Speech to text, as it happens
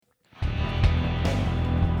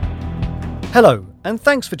Hello, and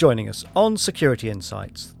thanks for joining us on Security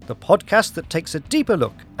Insights, the podcast that takes a deeper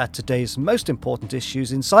look at today's most important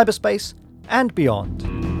issues in cyberspace and beyond.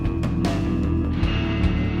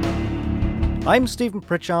 I'm Stephen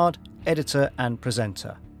Pritchard, editor and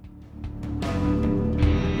presenter.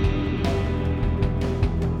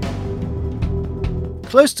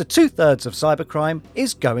 Close to 2/3 of cybercrime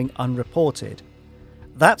is going unreported.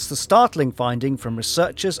 That's the startling finding from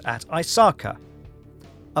researchers at ISACA.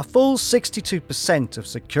 A full 62% of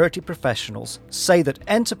security professionals say that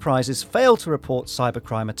enterprises fail to report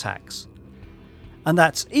cybercrime attacks. And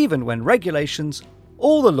that's even when regulations,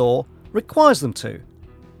 or the law, requires them to.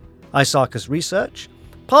 ISACA's research,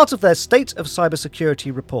 part of their State of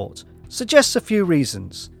Cybersecurity report, suggests a few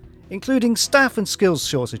reasons, including staff and skills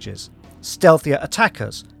shortages, stealthier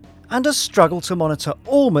attackers, and a struggle to monitor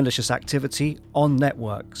all malicious activity on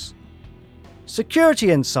networks.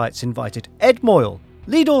 Security Insights invited Ed Moyle,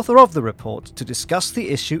 lead author of the report, to discuss the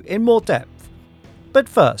issue in more depth. But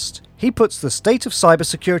first, he puts the State of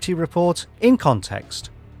Cybersecurity report in context.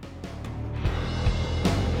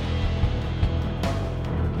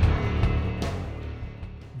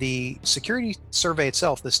 The security survey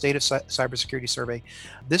itself, the State of Cybersecurity survey,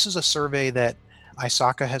 this is a survey that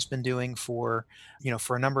ISACA has been doing for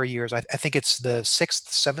a number of years. I think it's the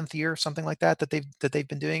sixth, seventh year, something like that, that they've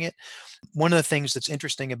been doing it. One of the things that's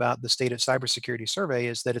interesting about the State of Cybersecurity survey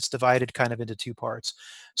is that it's divided kind of into two parts.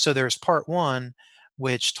 So there's part one,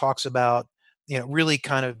 which talks about, really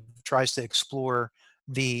kind of tries to explore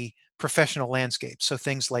the professional landscape. So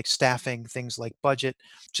things like staffing, things like budget,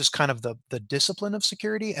 just kind of the discipline of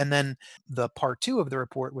security. And then the part two of the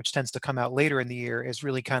report, which tends to come out later in the year, is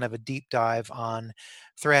really kind of a deep dive on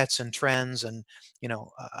threats and trends and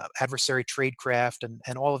adversary tradecraft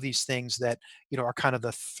and all of these things that are kind of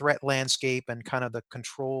the threat landscape and kind of the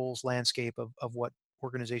controls landscape of what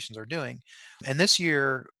organizations are doing. And this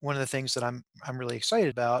year, one of the things that I'm really excited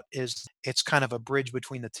about is it's kind of a bridge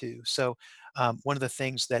between the two. So one of the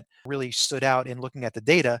things that really stood out in looking at the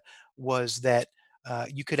data was that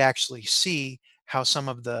you could actually see how some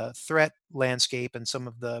of the threat landscape and some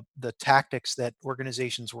of the tactics that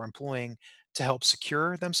organizations were employing to help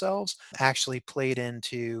secure themselves actually played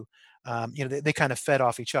into, they kind of fed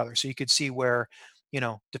off each other. So you could see where,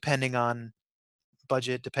 depending on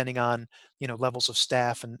budget, depending on levels of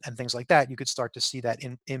staff and things like that, you could start to see that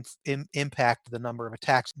impact the number of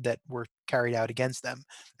attacks that were carried out against them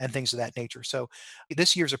and things of that nature. So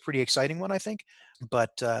this year's a pretty exciting one, I think.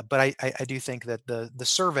 But I do think that the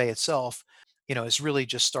survey itself, is really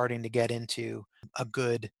just starting to get into a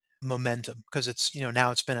good momentum because it's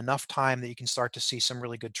now it's been enough time that you can start to see some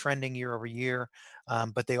really good trending year over year.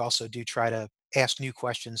 But they also do try to ask new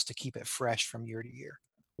questions to keep it fresh from year to year.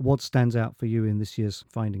 What stands out for you in this year's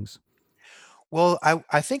findings? Well,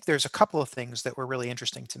 I think there's a couple of things that were really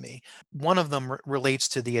interesting to me. One of them relates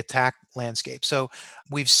to the attack landscape. So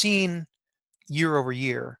we've seen year over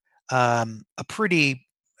year a uh, pretty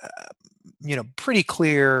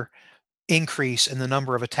clear increase in the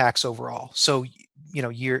number of attacks overall. So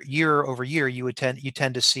year over year, you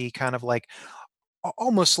tend to see kind of like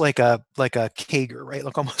almost like a CAGR, right?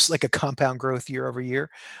 Like almost like a compound growth year over year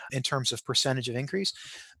in terms of percentage of increase.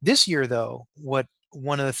 This year, though, what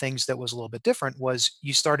one of the things that was a little bit different was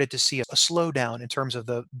you started to see a slowdown in terms of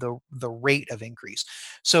the rate of increase.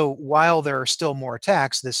 So while there are still more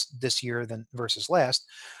attacks this year than versus last,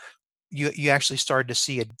 you actually started to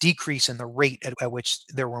see a decrease in the rate at which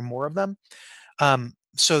there were more of them.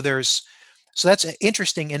 So that's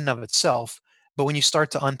interesting in and of itself. But when you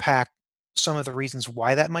start to unpack some of the reasons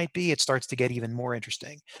why that might be, it starts to get even more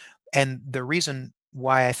interesting. And the reason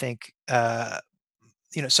why I think,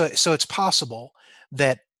 so it's possible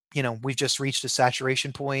that we've just reached a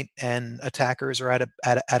saturation point and attackers are at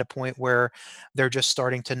a point where they're just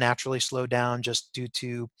starting to naturally slow down just due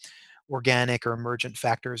to organic or emergent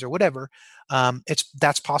factors or whatever.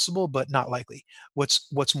 That's possible, but not likely.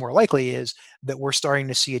 What's more likely is that we're starting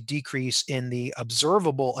to see a decrease in the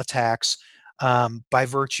observable attacks by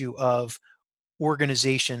virtue of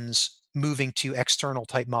organizations moving to external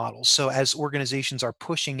type models. So as organizations are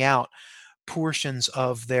pushing out portions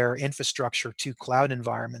of their infrastructure to cloud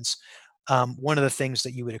environments, one of the things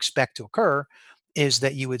that you would expect to occur is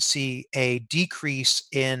that you would see a decrease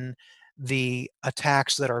in the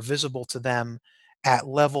attacks that are visible to them at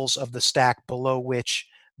levels of the stack below which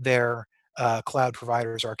their cloud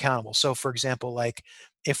providers are accountable. So, for example, like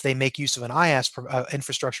if they make use of an IaaS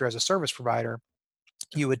infrastructure as a service provider,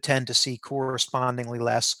 you would tend to see correspondingly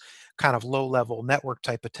less kind of low level network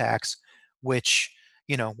type attacks, which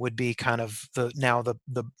would be kind of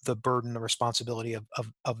the burden, the responsibility of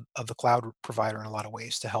the cloud provider in a lot of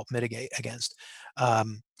ways to help mitigate against.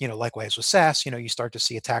 Likewise with SaaS, you start to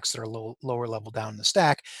see attacks that are lower level down in the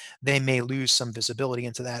stack. They may lose some visibility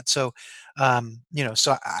into that. So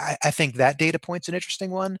I think that data point's an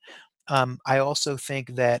interesting one. I also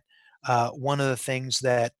think that one of the things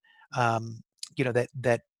that you know that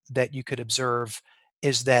that that you could observe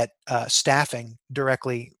is that staffing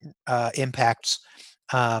directly impacts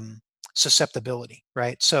um, susceptibility,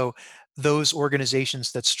 right? So those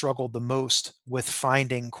organizations that struggled the most with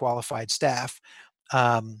finding qualified staff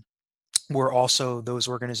um, were also those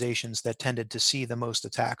organizations that tended to see the most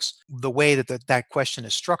attacks. The way that question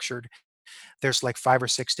is structured, there's like 5 or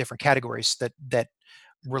 6 different categories that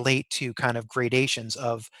relate to kind of gradations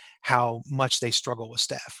of how much they struggle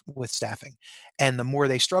with staffing. And the more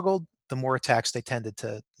they struggled, the more attacks they tended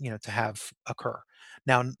to have occur.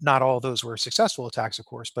 Now, not all of those were successful attacks, of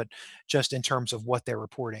course, but just in terms of what they're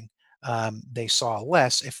reporting, they saw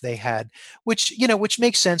less if they had, which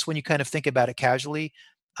makes sense when you kind of think about it casually.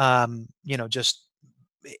 Just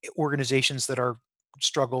organizations that are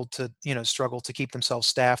struggle to keep themselves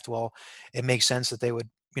staffed, well, it makes sense that they would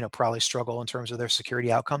probably struggle in terms of their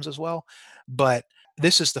security outcomes as well. But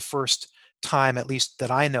this is the first time, at least that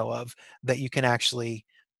I know of, that you can actually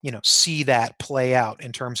see that play out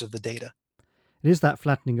in terms of the data. It is that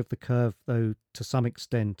flattening of the curve, though, to some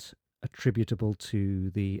extent attributable to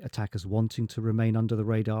the attackers wanting to remain under the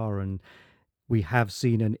radar, and we have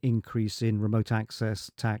seen an increase in remote access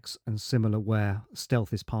attacks and similar where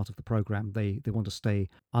stealth is part of the program. They want to stay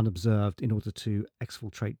unobserved in order to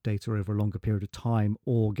exfiltrate data over a longer period of time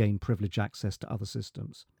or gain privileged access to other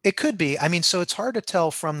systems. It could be. I mean, so it's hard to tell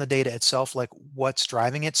from the data itself, like what's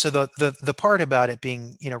driving it. So the part about it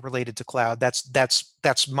being, related to cloud,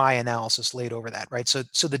 that's my analysis laid over that, right? So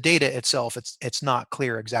the data itself, it's not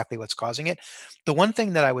clear exactly what's causing it. The one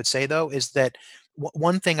thing that I would say though is that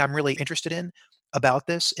one thing I'm really interested in about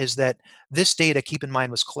this is that this data, keep in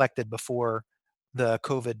mind, was collected before the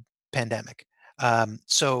COVID pandemic.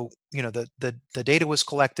 So the data was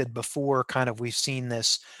collected before kind of we've seen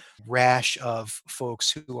this rash of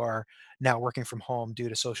folks who are now working from home due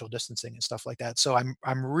to social distancing and stuff like that. So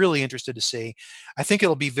I'm really interested to see. I think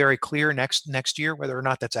it'll be very clear next year whether or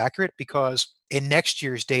not that's accurate, because in next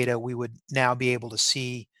year's data we would now be able to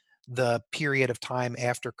see the period of time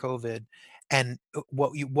after COVID, and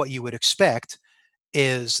what you would expect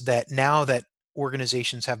is that now that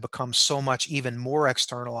organizations have become so much even more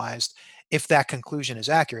externalized, if that conclusion is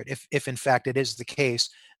accurate, if in fact it is the case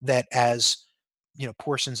that as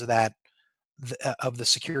portions of of the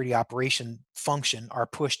security operation function are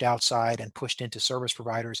pushed outside and pushed into service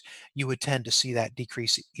providers, you would tend to see that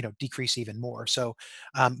decrease even more. So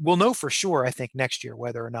we'll know for sure, I think, next year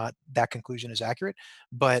whether or not that conclusion is accurate.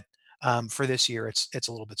 But for this year, it's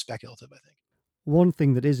a little bit speculative, I think. One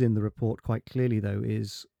thing that is in the report quite clearly, though,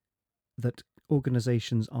 is that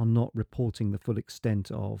organizations are not reporting the full extent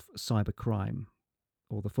of cybercrime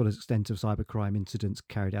or the full extent of cybercrime incidents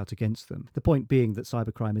carried out against them. The point being that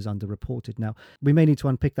cybercrime is underreported. Now, we may need to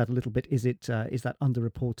unpick that a little bit. Is that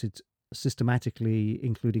underreported systematically,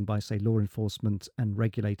 including by, say, law enforcement and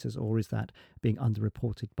regulators, or is that being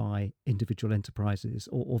underreported by individual enterprises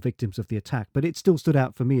or victims of the attack? But it still stood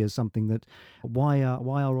out for me as something that why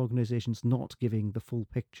are organizations not giving the full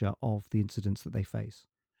picture of the incidents that they face?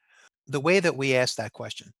 The way that we asked that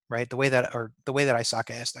question, right? The way that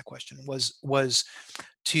ISACA asked that question was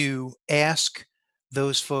to ask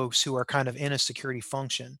those folks who are kind of in a security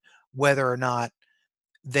function whether or not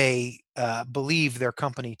they believe their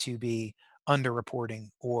company to be underreporting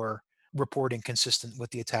or reporting consistent with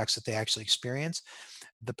the attacks that they actually experience.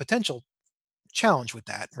 The potential challenge with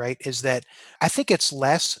that, right, is that I think it's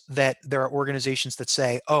less that there are organizations that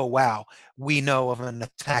say, "Oh, wow, we know of an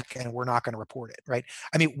attack and we're not going to report it," right?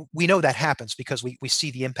 I mean, we know that happens because we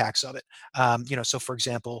see the impacts of it. So for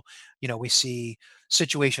example, we see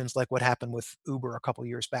situations like what happened with Uber a couple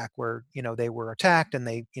years back, where they were attacked and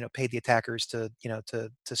they paid the attackers to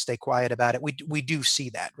stay quiet about it. We do see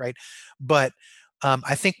that, right? But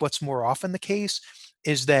I think what's more often the case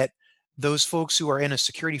is that those folks who are in a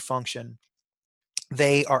security function,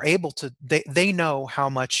 they are able to they know how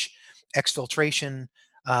much exfiltration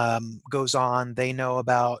goes on. They know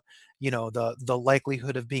about the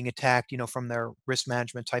likelihood of being attacked, from their risk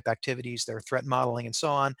management type activities, their threat modeling, and so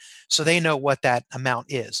on. So they know what that amount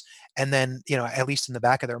is, and then at least in the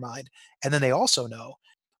back of their mind. And then they also know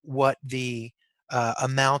what the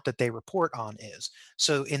amount that they report on is.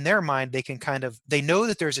 So in their mind, they can they know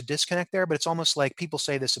that there's a disconnect there, but it's almost like people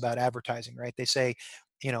say this about advertising, right? They say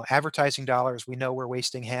advertising dollars, we know we're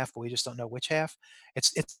wasting half, but we just don't know which half.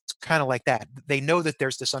 It's kind of like that. They know that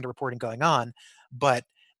there's this underreporting going on, but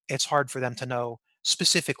it's hard for them to know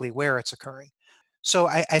specifically where it's occurring. So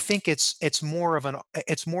I think it's more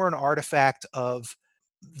an artifact of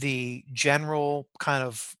the general kind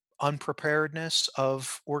of unpreparedness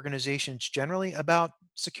of organizations generally about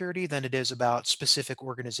security than it is about specific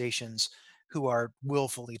organizations who are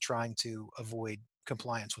willfully trying to avoid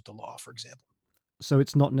compliance with the law, for example. So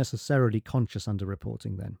it's not necessarily conscious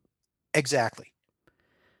underreporting then. Exactly.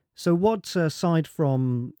 So, what, aside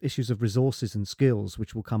from issues of resources and skills,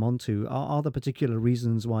 which we'll come on to, are there particular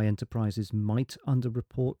reasons why enterprises might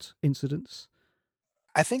underreport incidents?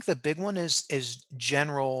 I think the big one is a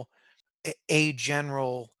general,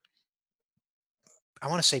 I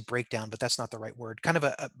want to say breakdown, but that's not the right word. Kind of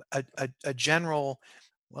a general,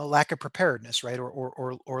 well, lack of preparedness, right,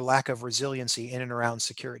 or lack of resiliency in and around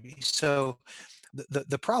security. So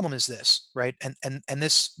the problem is this, right, and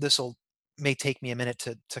this will may take me a minute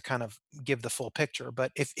to kind of give the full picture.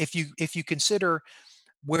 But if you consider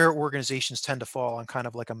where organizations tend to fall on kind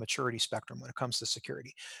of like a maturity spectrum when it comes to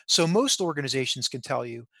security. So most organizations can tell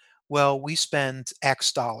you, well, we spend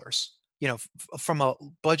X dollars. From a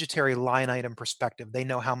budgetary line item perspective, they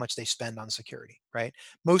know how much they spend on security, right?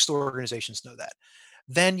 Most organizations know that.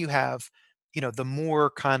 Then you have, the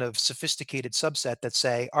more kind of sophisticated subset that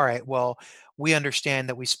say, all right, well, we understand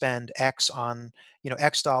that we spend X on,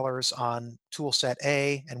 X dollars on tool set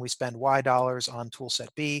A and we spend Y dollars on tool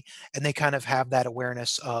set B, and they kind of have that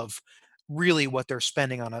awareness of really what they're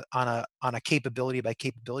spending on a capability by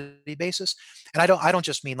capability basis. And I don't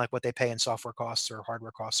just mean like what they pay in software costs or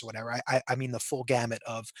hardware costs or whatever. I mean the full gamut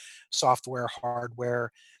of software,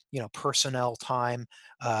 hardware, personnel time,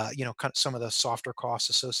 kind of some of the softer costs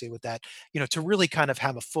associated with that, to really kind of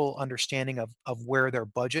have a full understanding of where their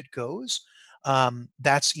budget goes.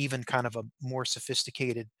 That's even kind of a more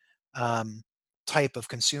sophisticated um, type of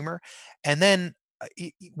consumer. And then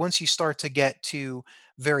once you start to get to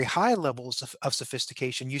very high levels of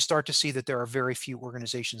sophistication, you start to see that there are very few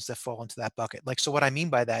organizations that fall into that bucket. Like, so what I mean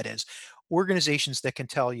by that is organizations that can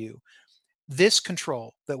tell you this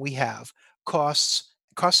control that we have costs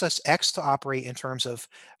us X to operate in terms of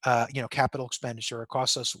capital expenditure. It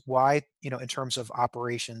costs us Y, in terms of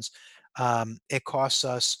operations. It costs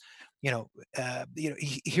us,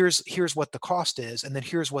 here's what the cost is, and then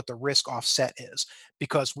here's what the risk offset is,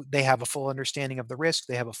 because they have a full understanding of the risk,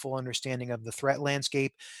 they have a full understanding of the threat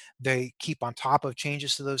landscape, they keep on top of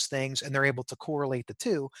changes to those things, and they're able to correlate the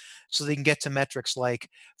two, so they can get to metrics like,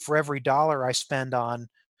 for every dollar I spend on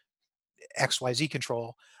XYZ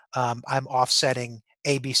control, I'm offsetting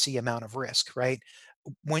ABC amount of risk, right?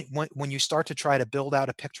 When you start to try to build out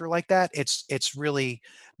a picture like that, it's really,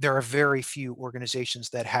 there are very few organizations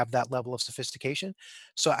that have that level of sophistication.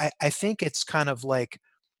 So I think it's kind of like,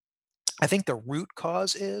 I think the root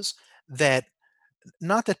cause is that,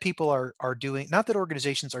 not that people are doing, not that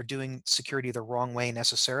organizations are doing security the wrong way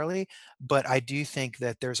necessarily, but I do think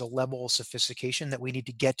that there's a level of sophistication that we need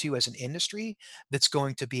to get to as an industry that's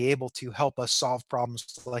going to be able to help us solve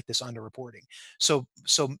problems like this underreporting. So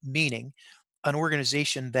meaning an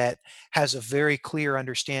organization that has a very clear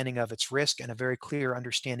understanding of its risk and a very clear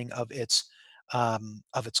understanding of its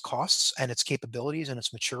costs and its capabilities and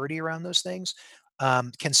its maturity around those things,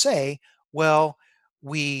 can say, well,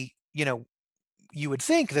 we, you would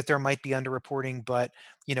think that there might be underreporting, but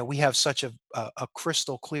we have such a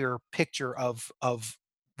crystal clear picture of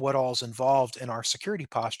what all's involved in our security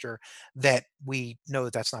posture that we know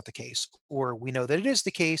that that's not the case, or we know that it is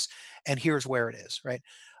the case, and here's where it is, right?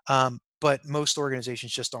 But most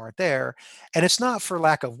organizations just aren't there, and it's not for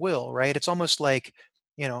lack of will, right? It's almost like,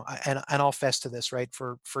 and I'll fess to this, right?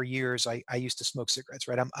 For years, I used to smoke cigarettes,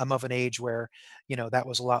 right? I'm of an age where that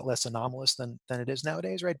was a lot less anomalous than it is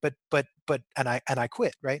nowadays, right? But and I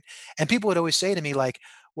quit, right? And people would always say to me like,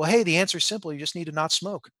 well, hey, the answer's simple, you just need to not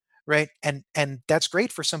smoke, right? And that's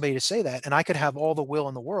great for somebody to say that, and I could have all the will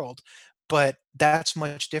in the world, but that's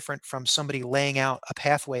much different from somebody laying out a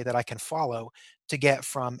pathway that I can follow to get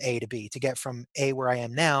from A to B, to get from A, where I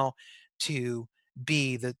am now, to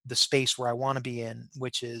B, the space where I want to be in,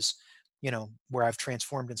 which is, where I've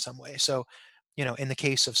transformed in some way. So, in the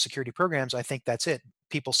case of security programs, I think that's it.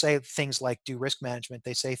 People say things like do risk management.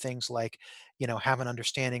 They say things like, have an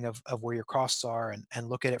understanding of where your costs are, and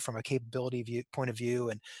look at it from a capability point of view,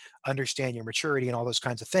 and understand your maturity and all those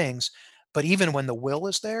kinds of things. But even when the will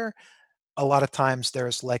is there, a lot of times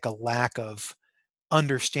there's like a lack of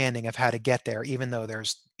understanding of how to get there, even though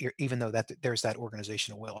that there's that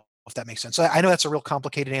organizational will, if that makes sense. So I know that's a real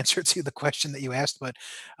complicated answer to the question that you asked, but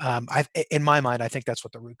in my mind, I think that's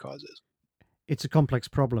what the root cause is. It's a complex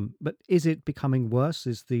problem, but is it becoming worse?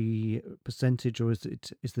 Is the percentage, or is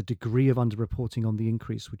the degree of underreporting on the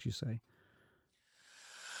increase, would you say?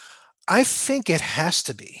 I think it has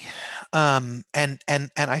to be, and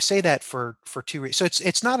I say that for two reasons. So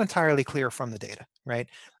it's not entirely clear from the data, right?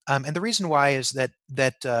 And the reason why is that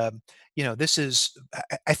this is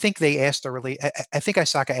I think they asked a really I think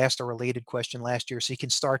Isaka asked a related question last year, so you can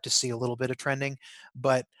start to see a little bit of trending.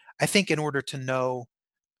 But I think in order to know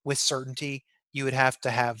with certainty, you would have to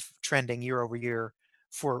have trending year over year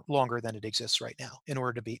for longer than it exists right now in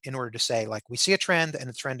order to say like we see a trend and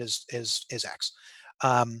the trend is X.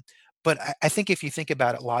 Um, but I think if you think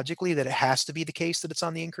about it logically, that it has to be the case that it's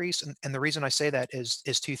on the increase. And the reason I say that is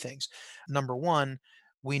two things. Number one,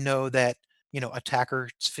 we know that attacker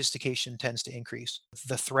sophistication tends to increase.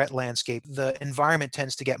 The threat landscape, the environment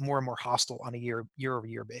tends to get more and more hostile on a year over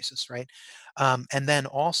year basis, right? And then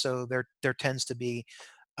also there tends to be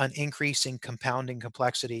an increasing compounding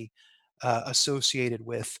complexity associated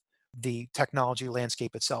with the technology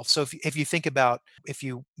landscape itself. So if you think about if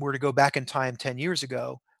you were to go back in time 10 years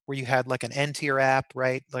ago, where you had like an N tier app,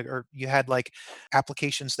 right? Like, or you had like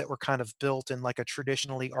applications that were kind of built in like a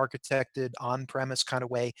traditionally architected on premise kind of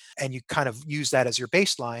way, and you kind of use that as your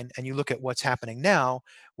baseline, and you look at what's happening now,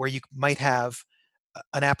 where you might have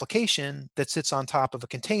an application that sits on top of a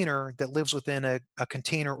container that lives within a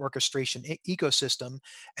container orchestration ecosystem,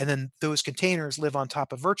 and then those containers live on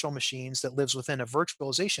top of virtual machines that lives within a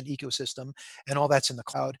virtualization ecosystem, and all that's in the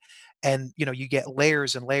cloud. And you get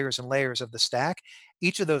layers and layers and layers of the stack.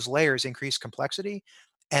 Each of those layers increase complexity,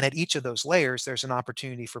 and at each of those layers there's an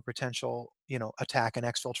opportunity for potential attack and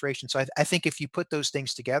exfiltration. So I think if you put those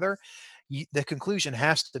things together, the conclusion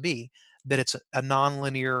has to be that it's a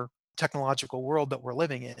nonlinear technological world that we're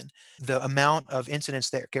living in. The amount of incidents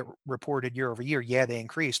that get reported year over year, yeah, they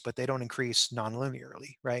increase, but they don't increase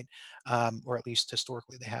non-linearly, right? Or at least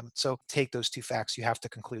historically they haven't. So take those two facts, you have to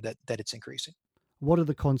conclude that it's increasing. What are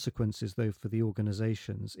the consequences, though, for the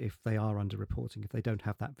organizations if they are underreporting, if they don't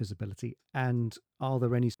have that visibility? And are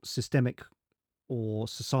there any systemic or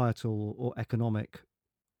societal or economic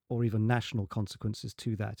or even national consequences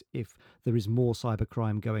to that if there is more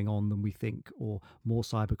cybercrime going on than we think, or more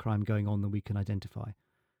cybercrime going on than we can identify?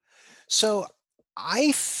 So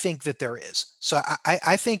I think that there is. So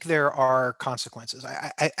I think there are consequences.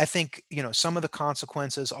 I think some of the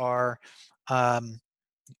consequences are, um,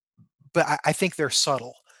 but I think they're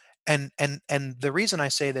subtle. And the reason I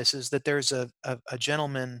say this is that there's a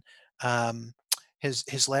gentleman. Um,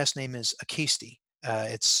 his last name is Akisti.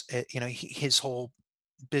 His whole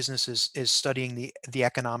business is studying the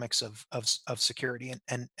economics of security,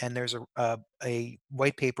 and there's a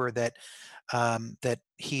white paper that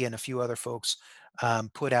he and a few other folks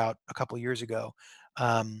put out a couple years ago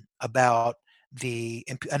about an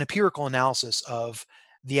empirical analysis of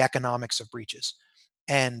the economics of breaches.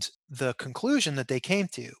 And the conclusion that they came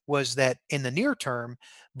to was that in the near term,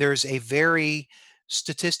 there's a very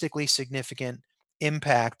statistically significant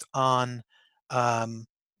impact on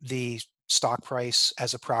the stock price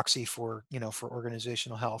as a proxy for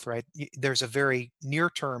organizational health, right? There's a very near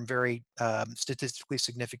term, very statistically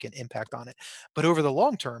significant impact on it. But over the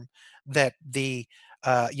long term, that the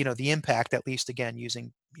impact, at least again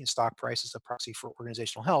using stock price as a proxy for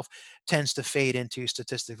organizational health, tends to fade into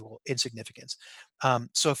statistical insignificance.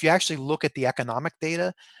 So if you actually look at the economic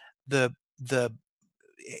data, the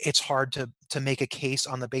it's hard to make a case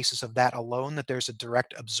on the basis of that alone that there's a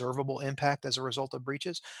direct observable impact as a result of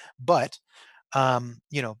breaches. But um,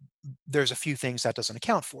 you know, there's a few things that doesn't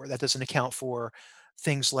account for. That doesn't account for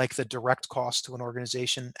things like the direct cost to an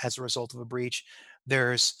organization as a result of a breach.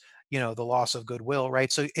 There's the loss of goodwill,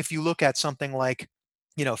 right? So if you look at something like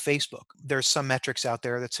Facebook, there's some metrics out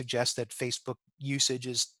there that suggest that Facebook usage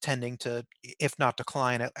is tending to, if not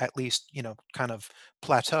decline, at least kind of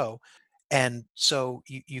plateau. And so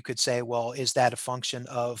you could say, well, is that a function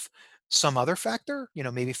of some other factor?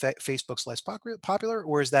 Maybe Facebook's less popular,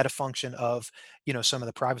 or is that a function of, some of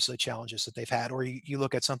the privacy challenges that they've had? Or you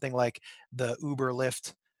look at something like the Uber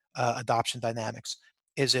Lyft adoption dynamics.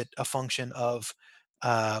 Is it a function of,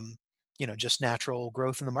 just natural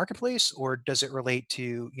growth in the marketplace, or does it relate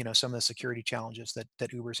to, some of the security challenges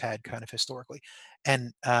that Uber's had kind of historically?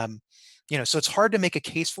 And so it's hard to make a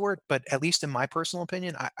case for it, but at least in my personal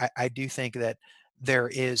opinion, I do think that there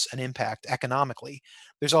is an impact economically.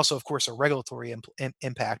 There's also, of course, a regulatory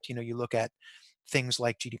impact. You look at things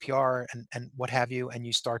like GDPR and what have you, and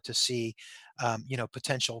you start to see,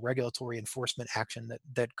 potential regulatory enforcement action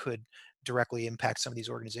that could directly impact some of these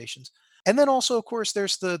organizations. And then also, of course,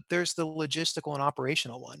 there's the logistical and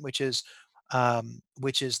operational one, which is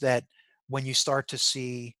that when you start to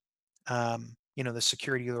see the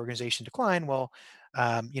security of the organization decline, well,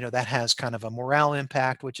 that has kind of a morale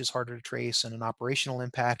impact, which is harder to trace, and an operational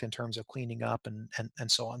impact in terms of cleaning up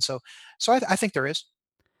and so on. So I think there is.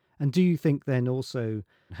 And do you think then also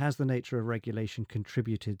has the nature of regulation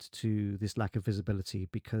contributed to this lack of visibility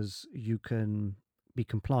because you can be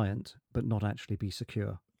compliant but not actually be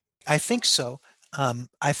secure? I think so.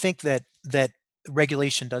 I think that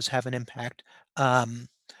regulation does have an impact. Um,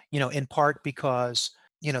 in part because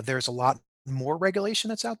there's a lot more regulation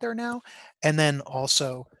that's out there now, and then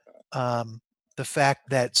also um, the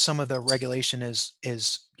fact that some of the regulation is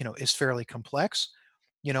fairly complex.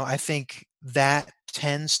 I think that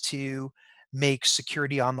tends to make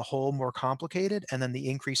security on the whole more complicated, and then the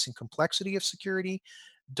increase in complexity of security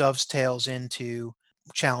dovetails into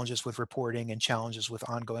challenges with reporting and challenges with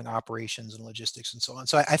ongoing operations and logistics and so on.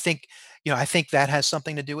 So I think that has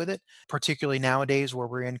something to do with it, particularly nowadays where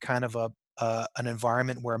we're in kind of an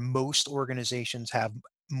environment where most organizations have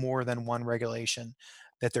more than one regulation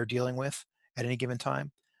that they're dealing with at any given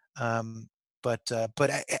time. Um,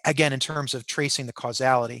 again, in terms of tracing the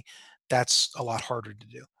causality, that's a lot harder to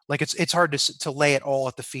do. Like it's hard to lay it all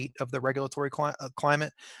at the feet of the regulatory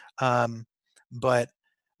climate, um, but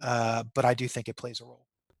but I do think it plays a role.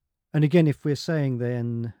 And again, if we're saying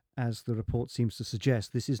then, as the report seems to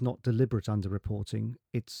suggest, this is not deliberate underreporting,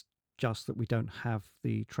 it's just that we don't have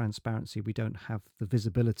the transparency, we don't have the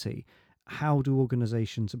visibility. How do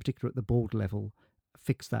organizations, in particular at the board level,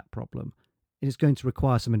 fix that problem? It is going to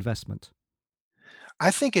require some investment. I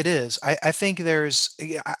think it is. I think there's,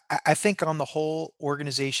 yeah, I think on the whole,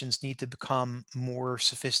 organizations need to become more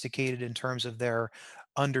sophisticated in terms of their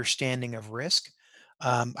understanding of risk.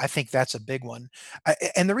 I think that's a big one.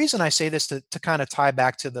 And the reason I say this to kind of tie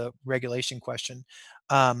back to the regulation question,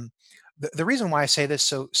 um, the reason why I say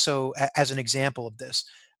this, as an example of this,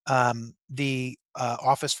 the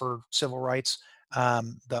Office for Civil Rights,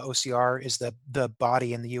 the OCR, is the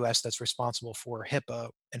body in the U.S. that's responsible for HIPAA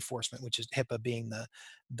enforcement, which is HIPAA being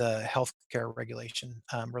the healthcare regulation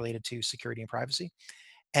related to security and privacy.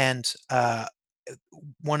 And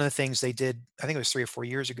one of the things they did, I think it was 3 or 4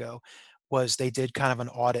 years ago, was they did kind of an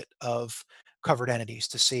audit of covered entities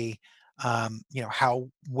to see, how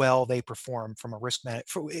well they perform from a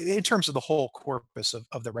in terms of the whole corpus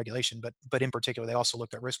of the regulation, but in particular, they also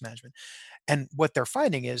looked at risk management. And what they're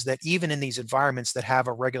finding is that even in these environments that have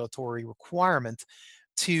a regulatory requirement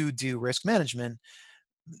to do risk management,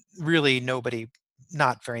 really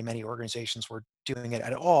not very many organizations were doing it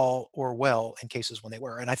at all or well in cases when they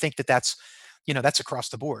were. And I think that's across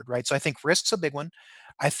the board, right? So I think risk's a big one.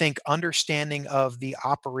 I think understanding of the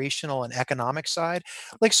operational and economic side,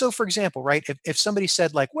 like, so for example, right, if somebody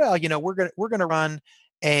said like, well, we're gonna run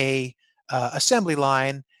a assembly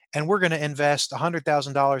line, and we're going to invest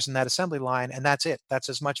 $100,000 in that assembly line, and that's it. That's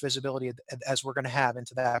as much visibility as we're going to have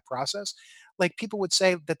into that process. Like, people would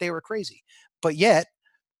say that they were crazy, but yet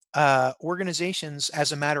organizations,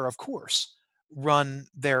 as a matter of course, run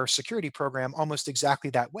their security program almost exactly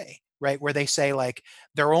that way, right? Where they say like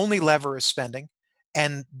their only lever is spending,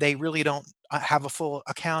 and they really don't have a full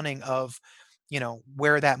accounting of,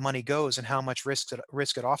 where that money goes and how much risk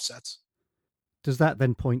it offsets. Does that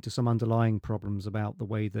then point to some underlying problems about the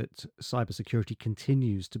way that cybersecurity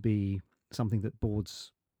continues to be something that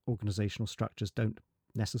boards, organizational structures don't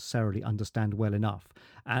necessarily understand well enough?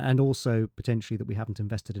 And also potentially that we haven't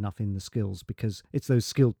invested enough in the skills because it's those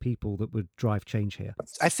skilled people that would drive change here.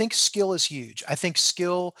 I think skill is huge. I think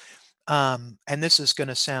skill, and this is going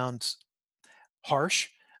to sound harsh,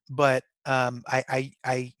 but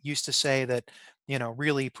I used to say that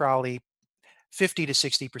really probably 50 to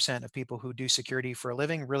 60% of people who do security for a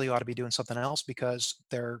living really ought to be doing something else, because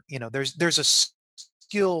there's a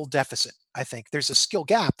skill deficit. I think there's a skill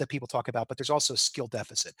gap that people talk about, but there's also a skill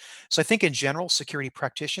deficit. So I think in general, security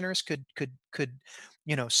practitioners could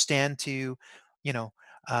stand to, you know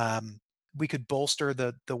um, we could bolster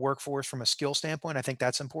the workforce from a skill standpoint. I think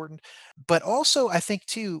that's important, but also I think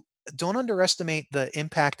too, don't underestimate the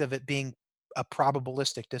impact of it being a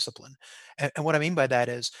probabilistic discipline. And what I mean by that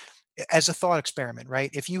is, as a thought experiment, right?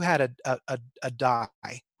 If you had a die,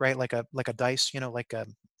 right, like a dice, like a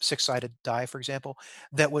six-sided die, for example,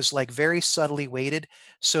 that was like very subtly weighted,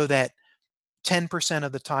 so that 10%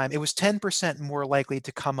 of the time it was 10% more likely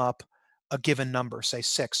to come up a given number, say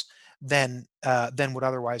six, than would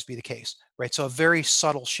otherwise be the case, right? So a very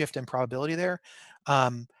subtle shift in probability there.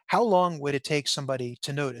 How long would it take somebody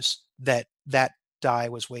to notice that that die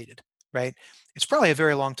was weighted, right? It's probably a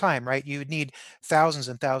very long time, right? You would need thousands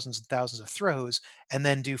and thousands and thousands of throws, and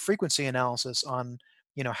then do frequency analysis on,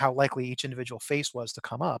 how likely each individual face was to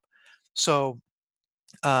come up. So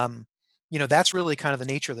um, That's really kind of the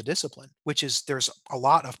nature of the discipline, which is there's a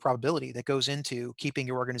lot of probability that goes into keeping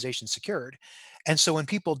your organization secured. And so when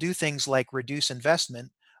people do things like reduce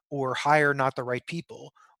investment or hire not the right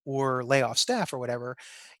people or lay off staff or whatever,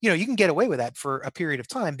 you can get away with that for a period of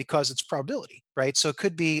time because it's probability, right? So it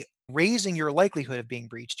could be raising your likelihood of being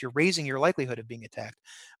breached, you're raising your likelihood of being attacked,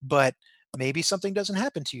 but maybe something doesn't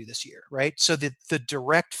happen to you this year, right? So the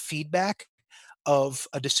direct feedback of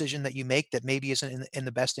a decision that you make that maybe isn't in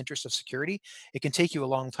the best interest of security, it can take you a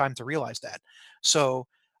long time to realize that. So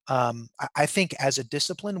I think as a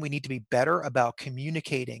discipline, we need to be better about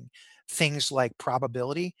communicating things like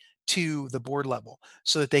probability to the board level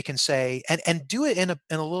so that they can say and do it in a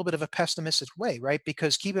little bit of a pessimistic way, right?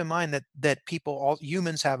 Because keep in mind that people, all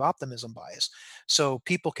humans, have optimism bias. So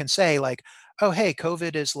people can say like, oh hey,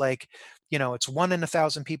 COVID is like, it's 1 in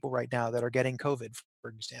 1,000 people right now that are getting COVID,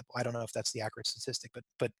 for example. I don't know if that's the accurate statistic,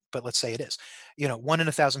 but let's say it is. 1 in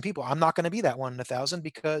 1,000 people. I'm not going to be that 1 in 1,000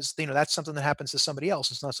 because that's something that happens to somebody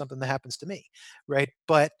else. It's not something that happens to me, right?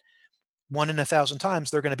 But 1 in 1,000 times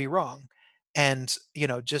they're going to be wrong, and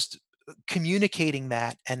just communicating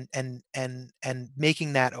that and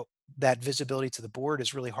making that visibility to the board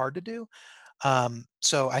is really hard to do.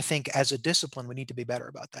 So I think as a discipline, we need to be better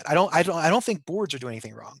about that. I don't think boards are doing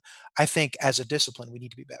anything wrong. I think as a discipline, we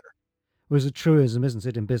need to be better. There's a truism, isn't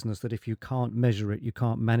it, in business that if you can't measure it, you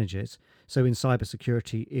can't manage it. So in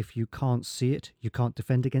cybersecurity, if you can't see it, you can't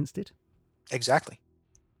defend against it. Exactly.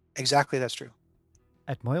 Exactly. That's true.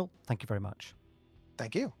 Ed Moyle, thank you very much.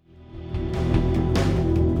 Thank you.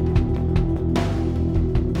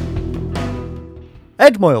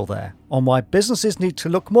 Ed Moyle there on why businesses need to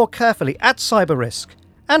look more carefully at cyber risk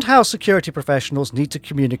and how security professionals need to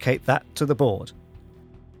communicate that to the board.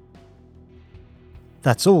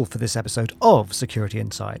 That's all for this episode of Security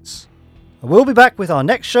Insights. We'll be back with our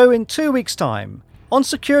next show in 2 weeks' time on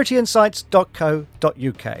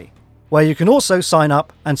securityinsights.co.uk, where you can also sign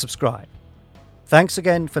up and subscribe. Thanks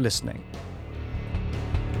again for listening.